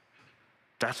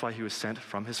 That's why he was sent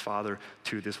from his Father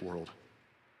to this world,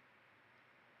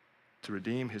 to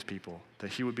redeem his people,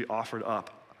 that he would be offered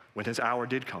up when his hour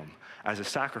did come as a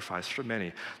sacrifice for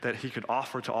many, that he could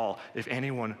offer to all, if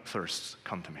anyone thirsts,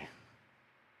 come to me.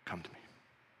 Come to me.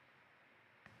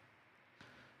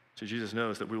 So Jesus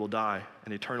knows that we will die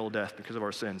an eternal death because of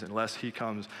our sins unless he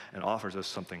comes and offers us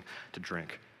something to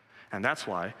drink. And that's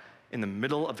why in the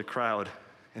middle of the crowd,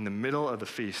 in the middle of the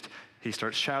feast, he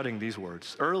starts shouting these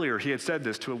words. Earlier, he had said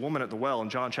this to a woman at the well in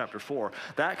John chapter 4.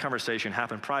 That conversation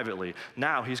happened privately.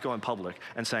 Now he's going public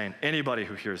and saying, anybody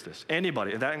who hears this,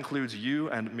 anybody, and that includes you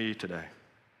and me today,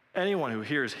 anyone who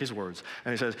hears his words.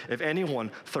 And he says, if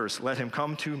anyone thirsts, let him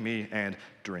come to me and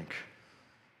drink.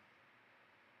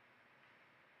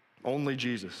 Only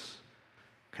Jesus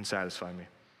can satisfy me.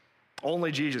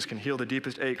 Only Jesus can heal the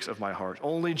deepest aches of my heart.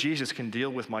 Only Jesus can deal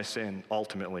with my sin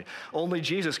ultimately. Only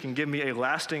Jesus can give me a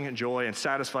lasting joy and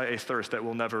satisfy a thirst that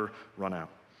will never run out.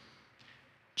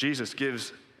 Jesus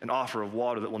gives an offer of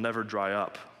water that will never dry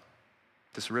up.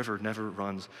 This river never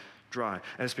runs dry.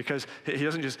 And it's because he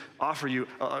doesn't just offer you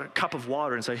a cup of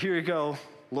water and say, here you go,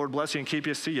 Lord bless you and keep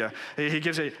you, see ya. He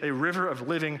gives a river of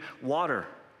living water.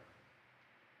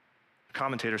 A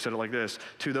commentator said it like this: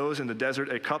 to those in the desert,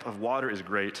 a cup of water is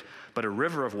great, but a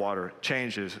river of water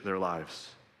changes their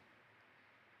lives.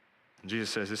 And Jesus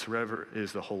says this river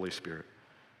is the Holy Spirit,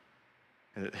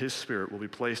 and that his Spirit will be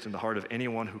placed in the heart of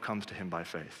anyone who comes to him by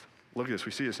faith. Look at this,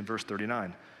 we see this in verse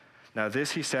 39. Now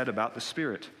this he said about the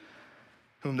Spirit,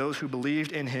 whom those who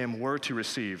believed in him were to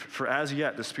receive, for as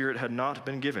yet the Spirit had not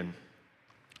been given,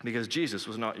 because Jesus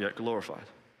was not yet glorified.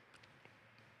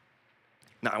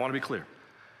 Now I want to be clear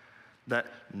that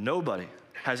nobody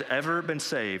has ever been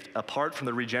saved apart from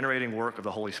the regenerating work of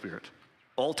the Holy Spirit,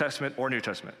 Old Testament or New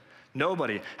Testament.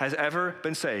 Nobody has ever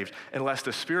been saved unless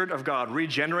the Spirit of God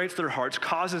regenerates their hearts,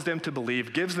 causes them to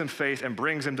believe, gives them faith, and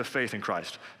brings them to faith in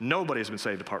Christ. Nobody has been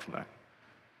saved apart from that.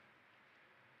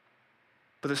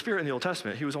 But the Spirit in the Old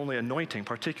Testament, he was only anointing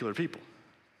particular people,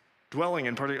 dwelling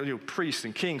in particular priests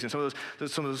and kings and some of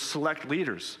those select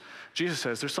leaders. Jesus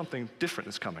says there's something different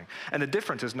that's coming. And the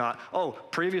difference is not, oh,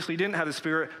 previously you didn't have the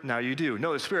Spirit, now you do.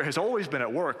 No, the Spirit has always been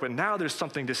at work, but now there's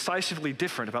something decisively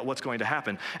different about what's going to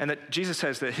happen. And that Jesus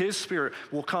says that his Spirit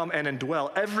will come and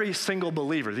indwell every single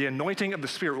believer. The anointing of the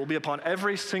Spirit will be upon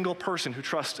every single person who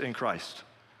trusts in Christ.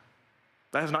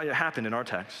 That has not yet happened in our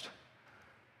text.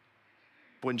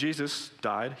 When Jesus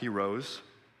died, he rose,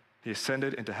 he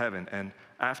ascended into heaven, and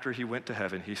after he went to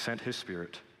heaven, he sent his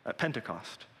Spirit at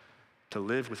Pentecost to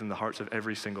live within the hearts of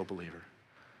every single believer.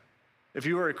 If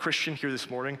you are a Christian here this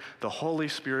morning, the Holy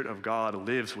Spirit of God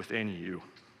lives within you.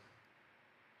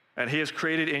 And he has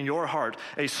created in your heart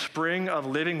a spring of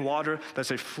living water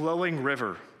that's a flowing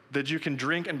river that you can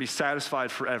drink and be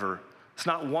satisfied forever. It's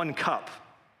not one cup.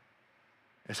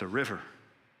 It's a river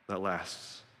that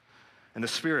lasts. And the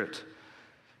Spirit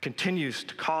continues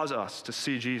to cause us to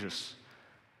see Jesus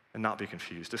and not be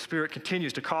confused. The Spirit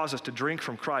continues to cause us to drink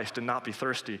from Christ and not be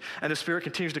thirsty. And the Spirit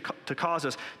continues to cause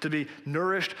us to be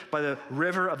nourished by the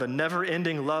river of the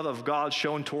never-ending love of God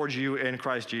shown towards you in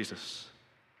Christ Jesus,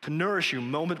 to nourish you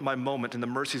moment by moment in the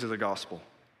mercies of the gospel.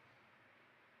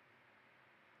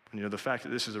 And the fact that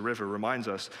this is a river reminds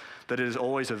us that it is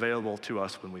always available to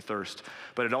us when we thirst,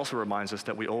 but it also reminds us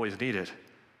that we always need it,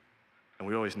 and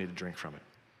we always need to drink from it.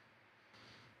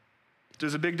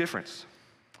 There's a big difference.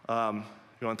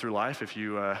 Going through life, if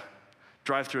you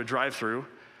drive through a drive-through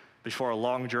before a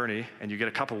long journey and you get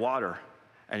a cup of water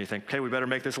and you think, okay, we better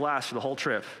make this last for the whole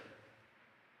trip.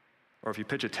 Or if you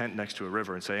pitch a tent next to a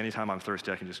river and say, anytime I'm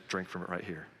thirsty, I can just drink from it right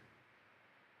here.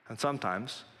 And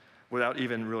sometimes, without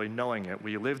even really knowing it,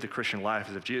 we live the Christian life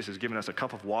as if Jesus has given us a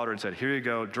cup of water and said, here you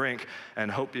go, drink, and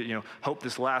hope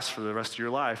this lasts for the rest of your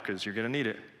life because you're going to need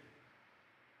it.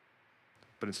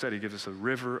 But instead, he gives us a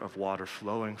river of water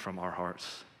flowing from our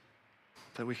hearts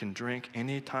that we can drink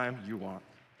anytime you want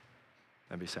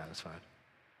and be satisfied.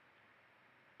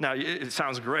 Now, it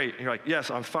sounds great. You're like, yes,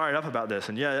 I'm fired up about this.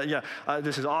 And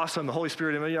this is awesome. The Holy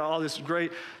Spirit, all this is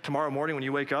great. Tomorrow morning when I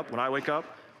wake up,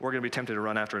 we're going to be tempted to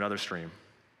run after another stream.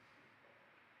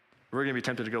 We're going to be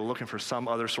tempted to go looking for some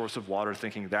other source of water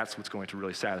thinking that's what's going to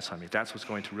really satisfy me. That's what's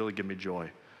going to really give me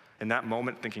joy. in that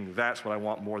moment thinking that's what I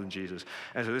want more than Jesus.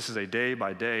 And so this is a day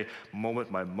by day,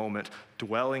 moment by moment,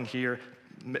 dwelling here,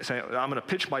 saying, I'm going to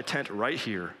pitch my tent right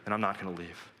here, and I'm not going to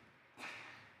leave.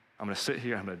 I'm going to sit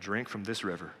here, I'm going to drink from this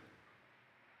river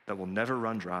that will never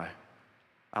run dry,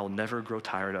 I will never grow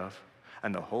tired of,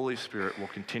 and the Holy Spirit will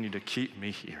continue to keep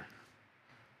me here.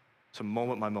 It's a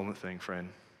moment by moment thing, friend.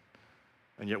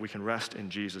 And yet we can rest in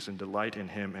Jesus and delight in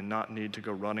him and not need to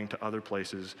go running to other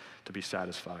places to be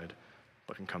satisfied,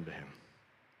 but can come to him.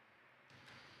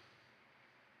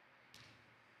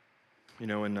 You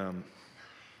know, in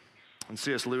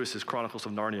C.S. Lewis's Chronicles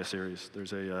of Narnia series,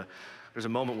 there's a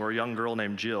moment where a young girl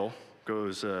named Jill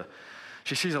goes,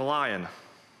 she sees a lion,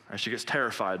 and she gets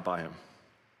terrified by him.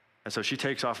 And so she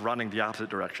takes off running the opposite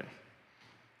direction.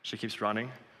 She keeps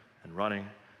running and running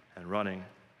and running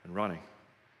and running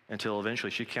until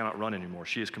eventually she cannot run anymore.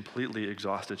 She is completely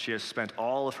exhausted. She has spent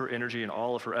all of her energy and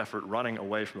all of her effort running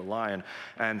away from the lion,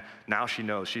 and now she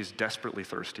knows she's desperately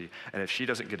thirsty, and if she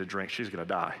doesn't get a drink, she's going to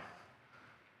die.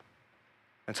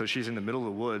 And so she's in the middle of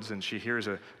the woods, and she hears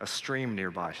a stream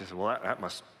nearby. She says, well, that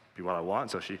must be what I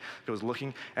want. So she goes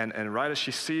looking, and right as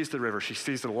she sees the river, she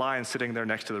sees the lion sitting there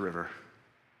next to the river.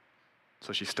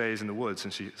 So she stays in the woods,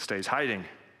 and she stays hiding,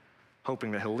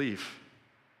 hoping that he'll leave.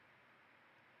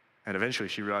 And eventually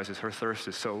she realizes her thirst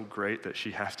is so great that she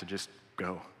has to just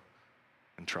go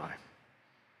and try.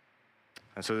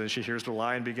 And so then she hears the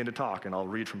lion begin to talk, and I'll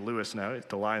read from Lewis now.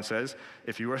 The lion says,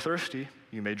 if you are thirsty,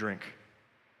 you may drink.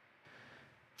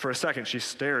 For a second, she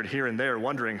stared here and there,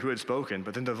 wondering who had spoken,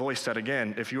 but then the voice said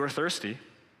again, if you are thirsty,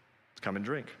 come and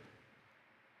drink.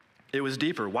 It was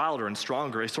deeper, wilder, and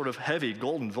stronger, a sort of heavy,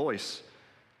 golden voice.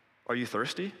 Are you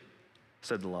thirsty?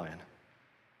 Said the lion.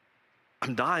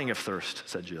 I'm dying of thirst,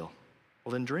 said Jill.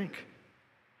 Well, then drink,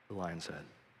 the lion said.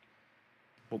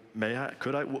 Well, may I?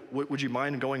 Could I? Would you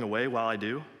mind going away while I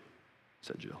do?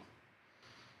 Said Jill.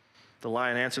 The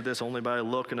lion answered this only by a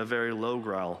look and a very low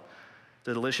growl.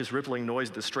 The delicious rippling noise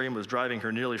of the stream was driving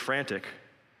her nearly frantic.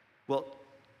 Well,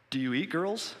 do you eat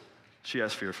girls? She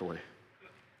asked fearfully.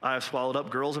 I have swallowed up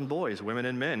girls and boys, women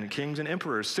and men, kings and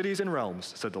emperors, cities and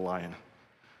realms, said the lion.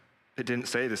 It didn't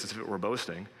say this as if it were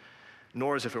boasting,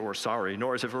 nor as if it were sorry,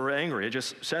 nor as if it were angry. It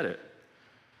just said it.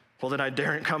 Well, then I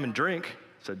daren't come and drink,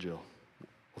 said Jill.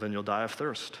 Well, then you'll die of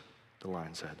thirst, the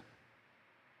lion said.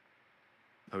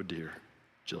 Oh dear,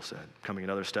 Jill said, coming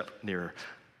another step nearer.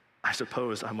 I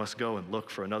suppose I must go and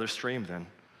look for another stream then.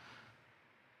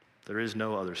 There is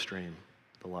no other stream,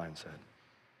 the lion said.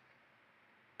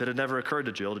 It had never occurred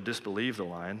to Jill to disbelieve the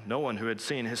lion. No one who had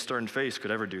seen his stern face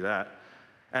could ever do that.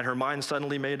 And her mind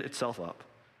suddenly made itself up.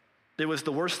 It was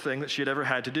the worst thing that she had ever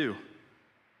had to do.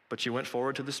 But she went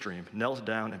forward to the stream, knelt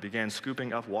down, and began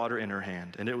scooping up water in her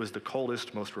hand. And it was the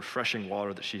coldest, most refreshing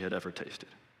water that she had ever tasted.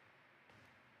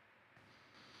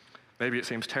 Maybe it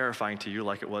seems terrifying to you,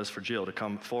 like it was for Jill, to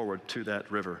come forward to that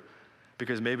river,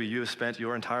 because maybe you have spent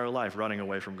your entire life running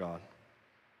away from God.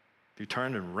 You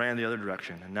turned and ran the other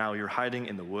direction, and now you're hiding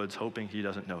in the woods, hoping he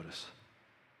doesn't notice.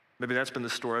 Maybe that's been the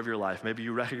story of your life. Maybe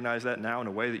you recognize that now in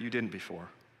a way that you didn't before.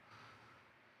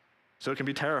 So it can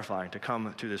be terrifying to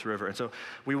come to this river. And so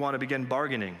we want to begin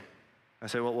bargaining. I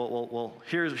say, well,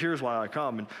 here's why I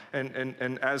come.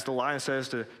 And as the lion says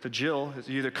to Jill,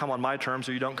 you either come on my terms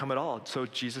or you don't come at all. So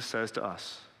Jesus says to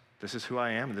us, this is who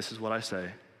I am and this is what I say.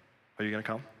 Are you going to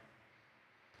come?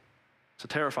 It's a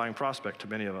terrifying prospect to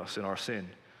many of us in our sin.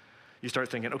 You start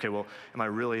thinking, okay, well, am I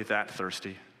really that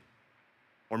thirsty?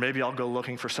 Or maybe I'll go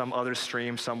looking for some other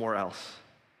stream somewhere else.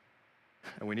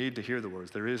 And we need to hear the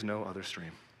words, there is no other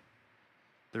stream.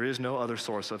 There is no other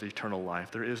source of eternal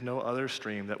life. There is no other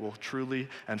stream that will truly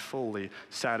and fully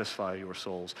satisfy your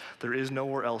souls. There is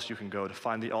nowhere else you can go to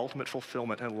find the ultimate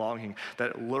fulfillment and longing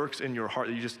that lurks in your heart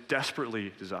that you just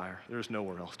desperately desire. There is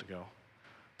nowhere else to go.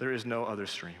 There is no other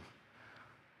stream.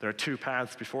 There are two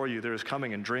paths before you. There is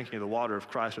coming and drinking of the water of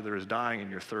Christ, or there is dying in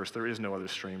your thirst. There is no other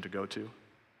stream to go to.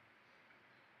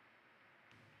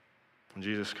 When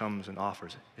Jesus comes and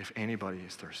offers, if anybody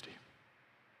is thirsty.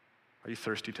 Are you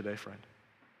thirsty today, friend?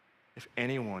 If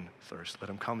anyone thirsts, let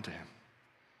him come to him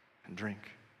and drink.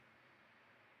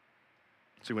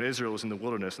 See, when Israel was in the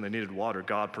wilderness and they needed water,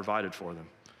 God provided for them.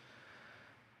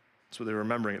 That's what they were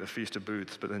remembering at the Feast of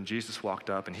Booths. But then Jesus walked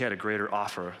up and he had a greater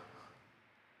offer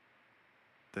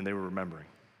than they were remembering.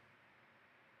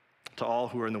 To all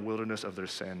who are in the wilderness of their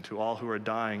sin, to all who are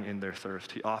dying in their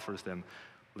thirst, he offers them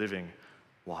living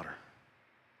water.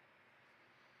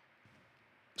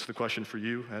 So the question for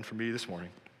you and for me this morning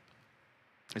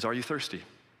is, are you thirsty?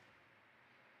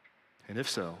 And if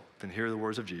so, then hear the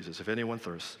words of Jesus. If anyone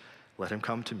thirsts, let him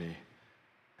come to me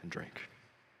and drink.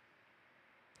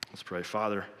 Let's pray.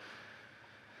 Father,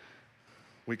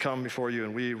 We come before you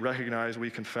and we recognize, we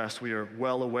confess, we are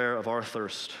well aware of our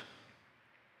thirst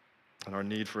and our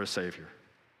need for a Savior.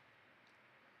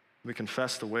 We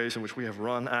confess the ways in which we have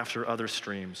run after other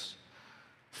streams,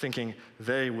 thinking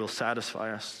they will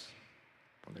satisfy us,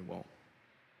 when they won't.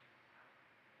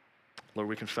 Lord,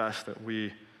 we confess that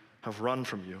we have run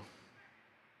from you,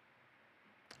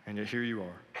 and yet here you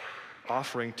are,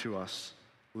 offering to us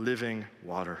living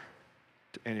water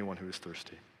to anyone who is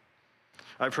thirsty.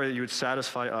 I pray that you would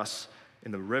satisfy us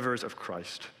in the rivers of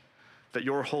Christ, that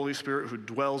your Holy Spirit who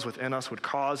dwells within us would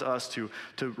cause us to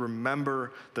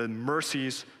remember the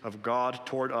mercies of God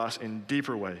toward us in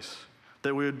deeper ways,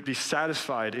 that we would be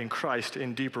satisfied in Christ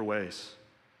in deeper ways,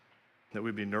 that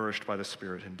we'd be nourished by the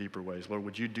Spirit in deeper ways. Lord,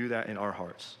 would you do that in our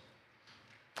hearts?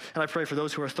 And I pray for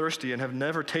those who are thirsty and have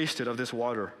never tasted of this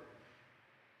water,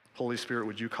 Holy Spirit,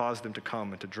 would you cause them to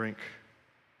come and to drink?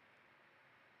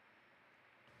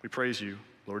 We praise you,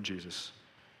 Lord Jesus,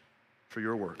 for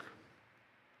your work,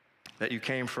 that you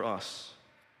came for us.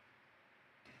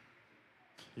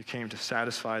 You came to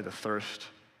satisfy the thirst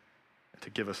and to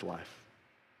give us life.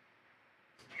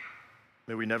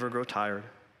 May we never grow tired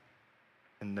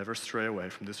and never stray away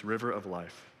from this river of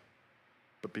life,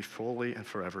 but be fully and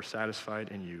forever satisfied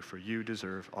in you, for you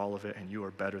deserve all of it, and you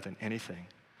are better than anything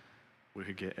we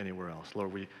could get anywhere else.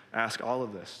 Lord, we ask all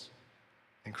of this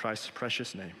in Christ's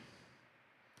precious name.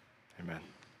 Amen.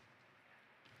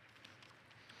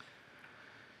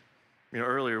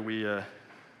 Earlier we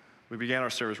began our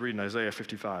service reading Isaiah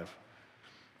 55.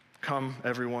 Come,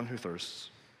 everyone who thirsts.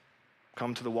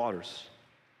 Come to the waters.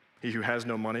 He who has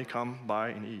no money, come buy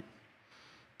and eat.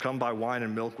 Come buy wine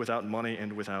and milk without money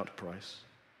and without price.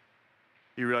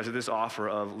 You realize that this offer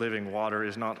of living water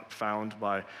is not found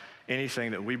by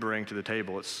anything that we bring to the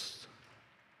table. It's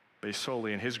based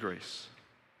solely in his grace.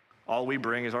 All we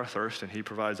bring is our thirst, and he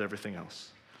provides everything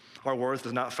else. Our worth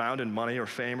is not found in money or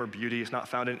fame or beauty. It's not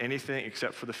found in anything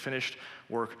except for the finished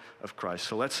work of Christ.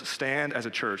 So let's stand as a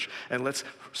church and let's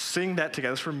sing that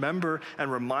together. Let's remember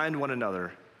and remind one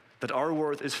another that our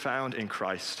worth is found in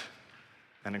Christ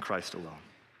and in Christ alone.